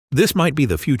This might be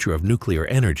the future of nuclear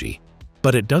energy,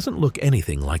 but it doesn't look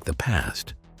anything like the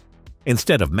past.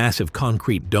 Instead of massive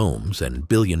concrete domes and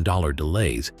billion-dollar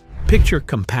delays, picture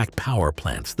compact power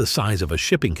plants the size of a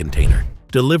shipping container,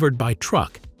 delivered by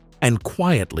truck, and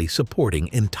quietly supporting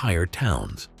entire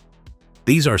towns.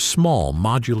 These are small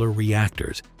modular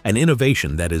reactors, an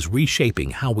innovation that is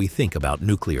reshaping how we think about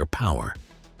nuclear power.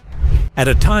 At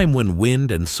a time when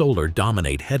wind and solar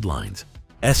dominate headlines,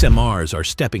 SMRs are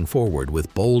stepping forward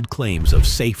with bold claims of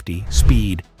safety,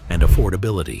 speed, and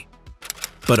affordability.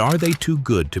 But are they too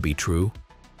good to be true?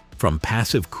 From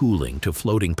passive cooling to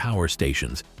floating power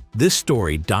stations, this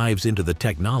story dives into the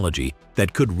technology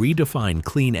that could redefine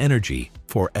clean energy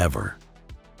forever.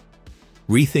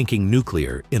 Rethinking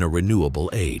nuclear in a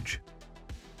renewable age.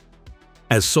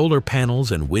 As solar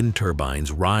panels and wind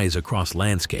turbines rise across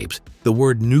landscapes, the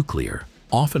word nuclear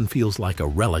often feels like a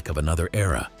relic of another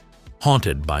era,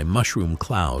 haunted by mushroom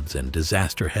clouds and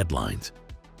disaster headlines.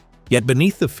 Yet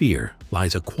beneath the fear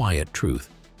lies a quiet truth.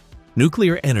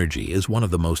 Nuclear energy is one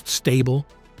of the most stable,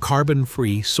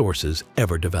 carbon-free sources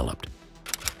ever developed.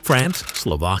 France,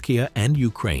 Slovakia, and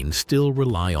Ukraine still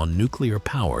rely on nuclear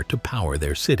power to power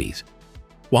their cities.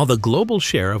 While the global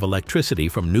share of electricity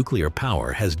from nuclear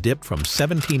power has dipped from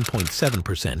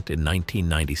 17.7% in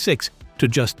 1996 to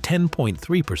just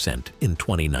 10.3% in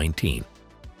 2019.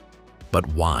 But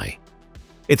why?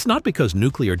 It's not because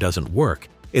nuclear doesn't work,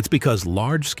 it's because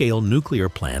large-scale nuclear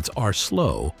plants are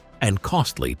slow and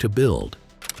costly to build.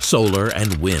 Solar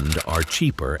and wind are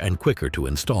cheaper and quicker to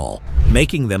install,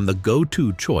 making them the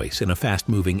go-to choice in a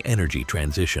fast-moving energy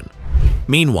transition.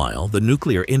 Meanwhile, the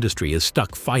nuclear industry is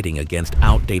stuck fighting against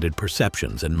outdated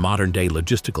perceptions and modern-day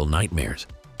logistical nightmares.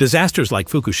 Disasters like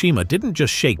Fukushima didn't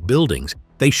just shake buildings,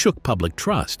 they shook public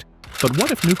trust. But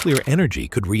what if nuclear energy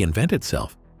could reinvent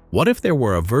itself? What if there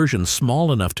were a version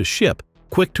small enough to ship,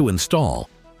 quick to install,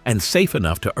 and safe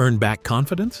enough to earn back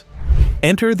confidence?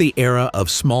 Enter the era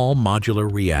of small modular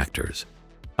reactors,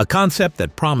 a concept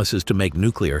that promises to make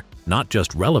nuclear not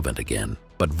just relevant again,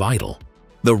 but vital.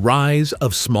 The rise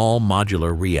of small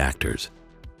modular reactors.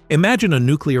 Imagine a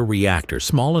nuclear reactor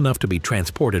small enough to be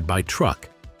transported by truck,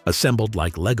 assembled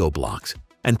like Lego blocks,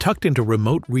 and tucked into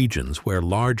remote regions where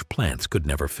large plants could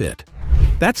never fit.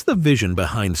 That's the vision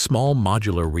behind small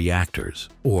modular reactors,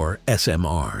 or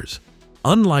SMRs.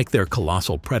 Unlike their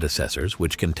colossal predecessors,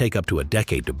 which can take up to a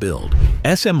decade to build,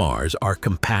 SMRs are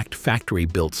compact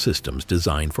factory-built systems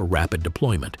designed for rapid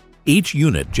deployment. Each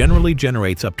unit generally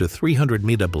generates up to 300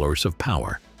 megajoule of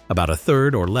power, about a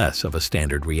third or less of a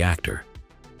standard reactor.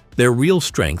 Their real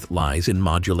strength lies in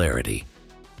modularity.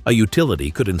 A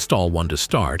utility could install one to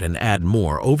start and add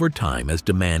more over time as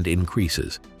demand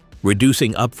increases,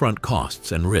 reducing upfront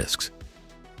costs and risks.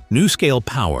 NuScale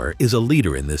Power is a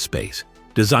leader in this space,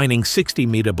 designing 60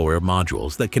 megajoule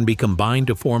modules that can be combined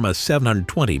to form a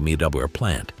 720 megajoule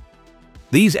plant.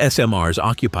 These SMRs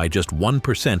occupy just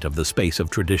 1% of the space of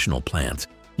traditional plants,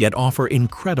 yet offer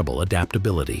incredible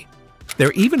adaptability.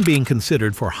 They're even being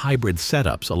considered for hybrid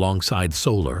setups alongside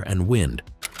solar and wind,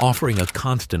 offering a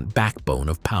constant backbone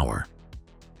of power.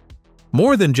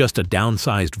 More than just a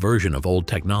downsized version of old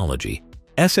technology,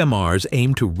 SMRs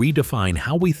aim to redefine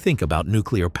how we think about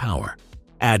nuclear power,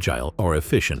 agile or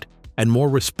efficient, and more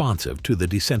responsive to the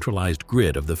decentralized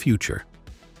grid of the future.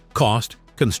 Cost,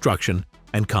 construction,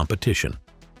 and competition.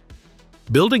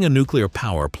 Building a nuclear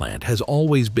power plant has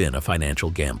always been a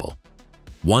financial gamble.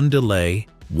 One delay,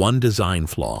 one design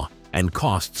flaw, and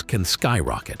costs can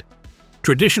skyrocket.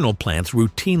 Traditional plants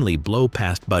routinely blow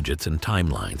past budgets and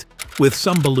timelines, with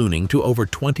some ballooning to over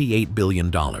 $28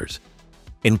 billion.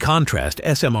 In contrast,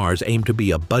 SMRs aim to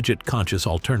be a budget-conscious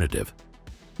alternative.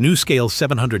 NuScale's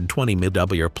 720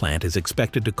 megajoule plant is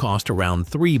expected to cost around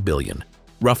 $3 billion,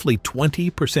 roughly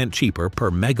 20% cheaper per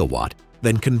megawatt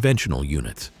than conventional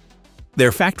units.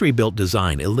 Their factory-built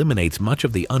design eliminates much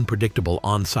of the unpredictable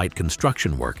on-site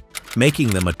construction work, making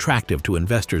them attractive to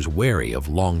investors wary of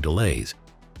long delays.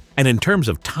 And in terms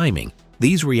of timing,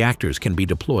 these reactors can be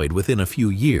deployed within a few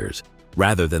years,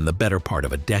 rather than the better part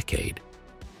of a decade.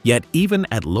 Yet even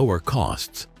at lower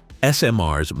costs,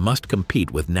 SMRs must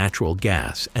compete with natural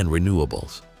gas and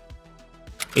renewables.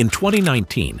 In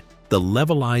 2019, the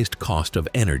levelized cost of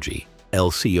energy,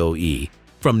 LCOE,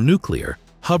 from nuclear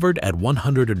hovered at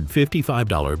 $155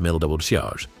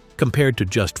 megawatt-hours, compared to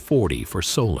just $40 for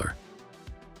solar.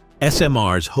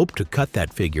 SMRs hope to cut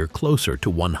that figure closer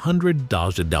to $100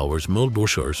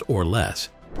 megawatt-hours or less.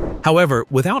 However,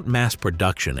 without mass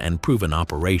production and proven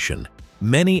operation,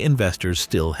 many investors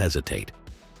still hesitate.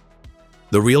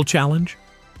 The real challenge?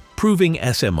 Proving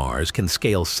SMRs can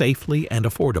scale safely and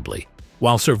affordably.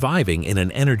 while surviving in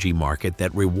an energy market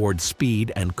that rewards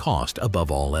speed and cost above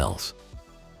all else.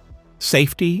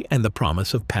 Safety and the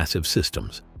promise of passive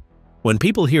systems. When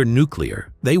people hear nuclear,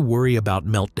 they worry about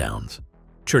meltdowns.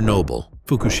 Chernobyl,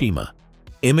 Fukushima,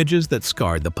 images that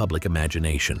scarred the public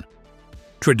imagination.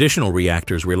 Traditional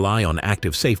reactors rely on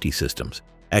active safety systems,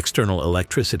 external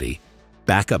electricity,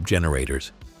 backup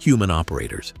generators, human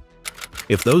operators.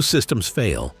 If those systems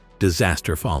fail,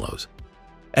 disaster follows.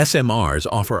 SMRs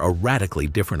offer a radically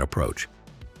different approach.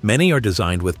 Many are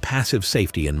designed with passive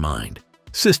safety in mind,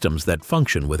 systems that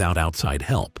function without outside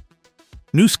help.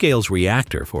 NuScale's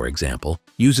reactor, for example,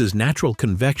 uses natural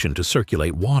convection to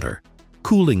circulate water,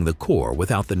 cooling the core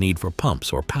without the need for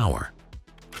pumps or power.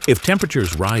 If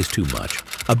temperatures rise too much,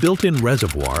 a built-in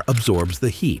reservoir absorbs the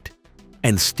heat,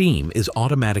 and steam is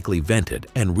automatically vented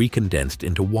and recondensed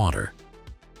into water.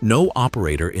 No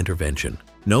operator intervention,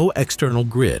 no external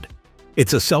grid.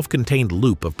 It's a self-contained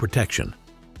loop of protection.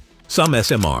 Some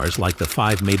SMRs, like the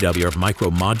 5 MW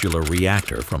micro-modular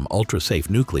reactor from Ultra-Safe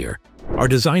Nuclear, are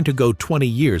designed to go 20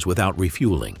 years without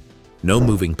refueling. No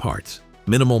moving parts,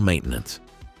 minimal maintenance.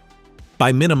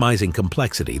 By minimizing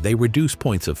complexity, they reduce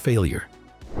points of failure.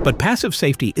 But passive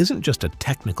safety isn't just a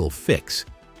technical fix,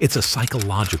 it's a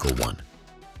psychological one.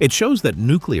 It shows that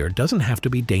nuclear doesn't have to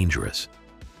be dangerous.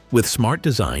 With smart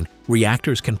design,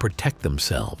 reactors can protect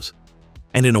themselves.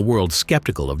 And in a world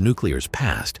skeptical of nuclear's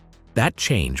past, that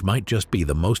change might just be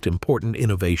the most important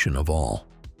innovation of all.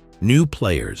 New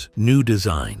players, new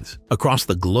designs. Across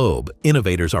the globe,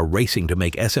 innovators are racing to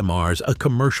make SMRs a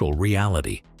commercial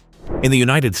reality. In the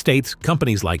United States,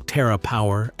 companies like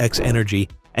TerraPower, X-Energy,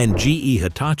 and GE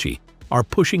Hitachi are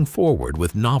pushing forward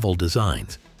with novel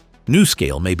designs.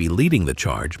 NuScale may be leading the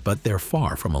charge, but they're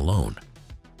far from alone.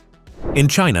 In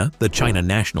China, the China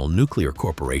National Nuclear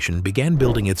Corporation began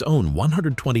building its own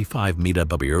 125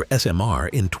 MW SMR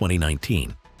in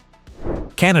 2019.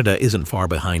 Canada isn't far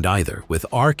behind either, with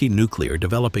Ark Nuclear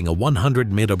developing a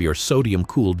 100 MW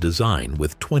sodium-cooled design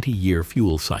with 20-year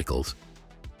fuel cycles.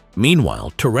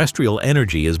 Meanwhile, Terrestrial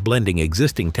Energy is blending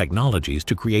existing technologies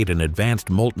to create an advanced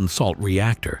molten salt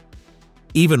reactor.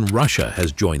 Even Russia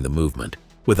has joined the movement,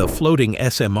 with a floating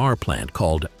SMR plant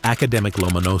called Akademik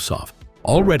Lomonosov,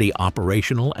 already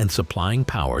operational and supplying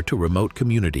power to remote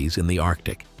communities in the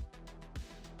Arctic.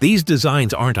 These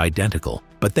designs aren't identical,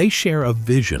 but they share a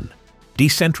vision: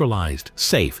 decentralized,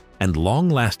 safe, and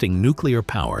long-lasting nuclear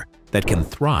power that can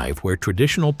thrive where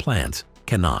traditional plants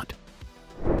cannot.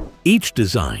 Each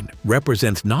design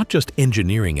represents not just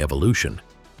engineering evolution,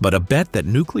 but a bet that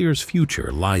nuclear's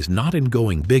future lies not in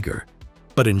going bigger,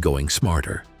 but in going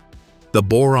smarter. The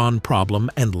Boron Problem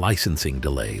and licensing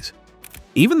delays.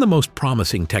 Even the most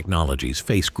promising technologies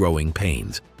face growing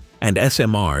pains, and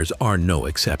SMRs are no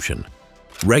exception.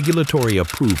 Regulatory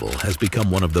approval has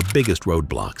become one of the biggest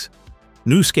roadblocks.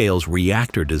 NuScale's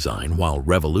reactor design, while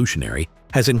revolutionary,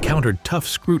 has encountered tough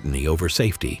scrutiny over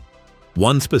safety.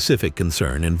 One specific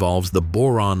concern involves the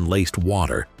boron-laced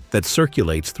water that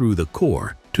circulates through the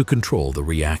core to control the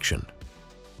reaction.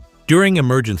 During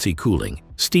emergency cooling,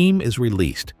 steam is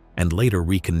released and later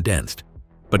recondensed,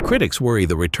 but critics worry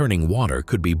the returning water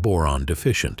could be boron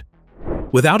deficient.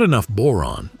 Without enough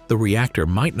boron, the reactor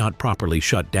might not properly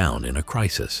shut down in a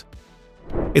crisis.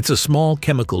 It's a small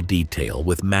chemical detail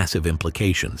with massive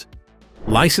implications.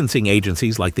 Licensing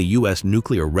agencies like the U.S.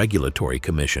 Nuclear Regulatory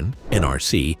Commission,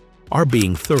 NRC, are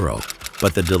being thorough,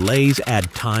 but the delays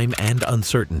add time and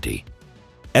uncertainty.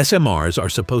 SMRs are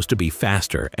supposed to be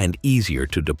faster and easier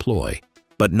to deploy,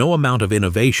 but no amount of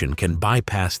innovation can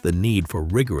bypass the need for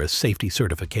rigorous safety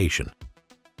certification.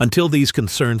 Until these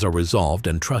concerns are resolved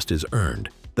and trust is earned,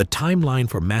 the timeline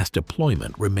for mass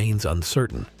deployment remains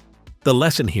uncertain. The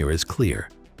lesson here is clear.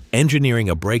 Engineering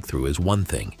a breakthrough is one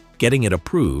thing, getting it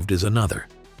approved is another.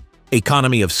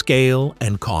 Economy of scale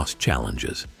and cost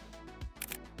challenges.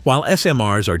 While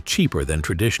SMRs are cheaper than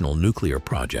traditional nuclear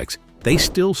projects, they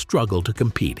still struggle to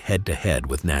compete head-to-head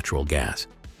with natural gas.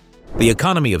 The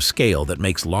economy of scale that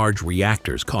makes large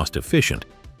reactors cost-efficient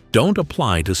don't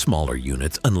apply to smaller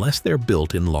units unless they're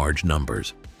built in large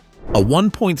numbers. A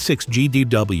 1.6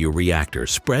 GW reactor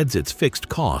spreads its fixed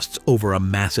costs over a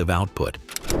massive output,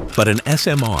 but an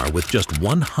SMR with just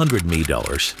 100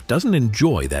 MW doesn't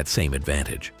enjoy that same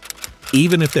advantage.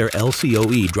 Even if their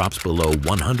LCOE drops below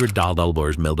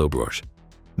 $100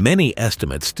 many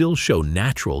estimates still show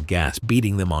natural gas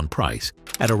beating them on price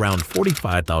at around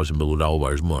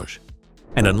 $45,000.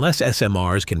 And unless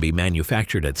SMRs can be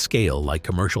manufactured at scale like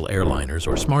commercial airliners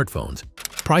or smartphones,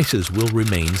 prices will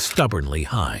remain stubbornly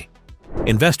high.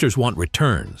 Investors want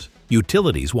returns,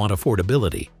 utilities want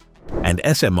affordability, and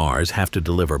SMRs have to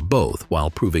deliver both while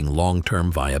proving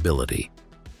long-term viability.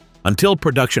 Until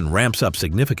production ramps up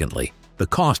significantly, the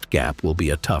cost gap will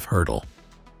be a tough hurdle.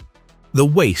 The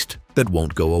waste that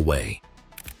won't go away.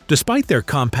 Despite their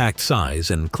compact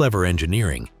size and clever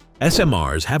engineering,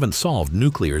 SMRs haven't solved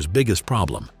nuclear's biggest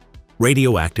problem: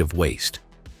 radioactive waste.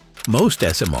 Most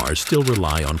SMRs still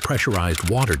rely on pressurized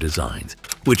water designs,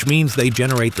 which means they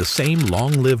generate the same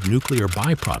long-lived nuclear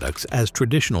byproducts as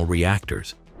traditional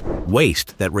reactors.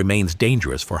 Waste that remains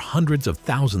dangerous for hundreds of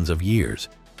thousands of years.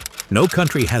 No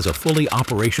country has a fully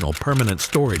operational permanent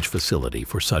storage facility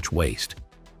for such waste.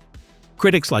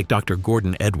 Critics like Dr.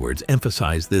 Gordon Edwards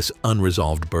emphasize this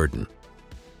unresolved burden.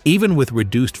 Even with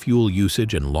reduced fuel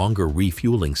usage and longer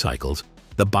refueling cycles,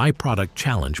 the byproduct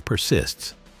challenge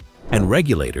persists. And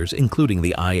regulators, including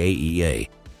the IAEA,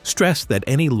 stress that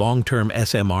any long-term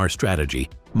SMR strategy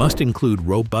must include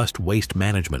robust waste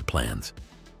management plans.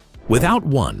 Without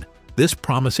one, this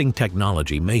promising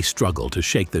technology may struggle to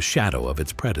shake the shadow of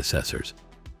its predecessors.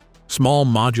 Small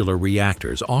modular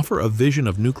reactors offer a vision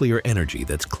of nuclear energy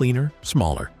that's cleaner,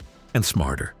 smaller, and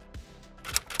smarter.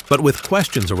 But with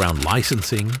questions around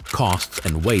licensing, costs,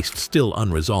 and waste still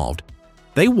unresolved,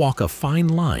 they walk a fine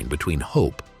line between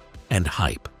hope and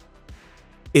hype.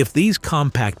 If these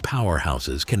compact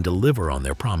powerhouses can deliver on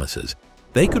their promises,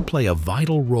 they could play a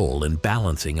vital role in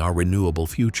balancing our renewable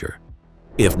future.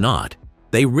 If not,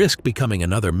 they risk becoming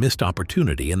another missed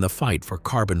opportunity in the fight for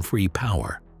carbon-free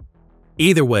power.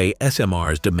 Either way,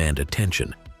 SMRs demand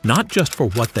attention, not just for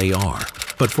what they are,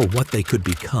 but for what they could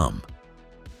become.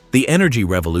 The energy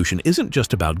revolution isn't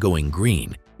just about going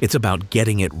green, it's about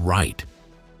getting it right.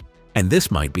 And this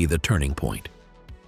might be the turning point.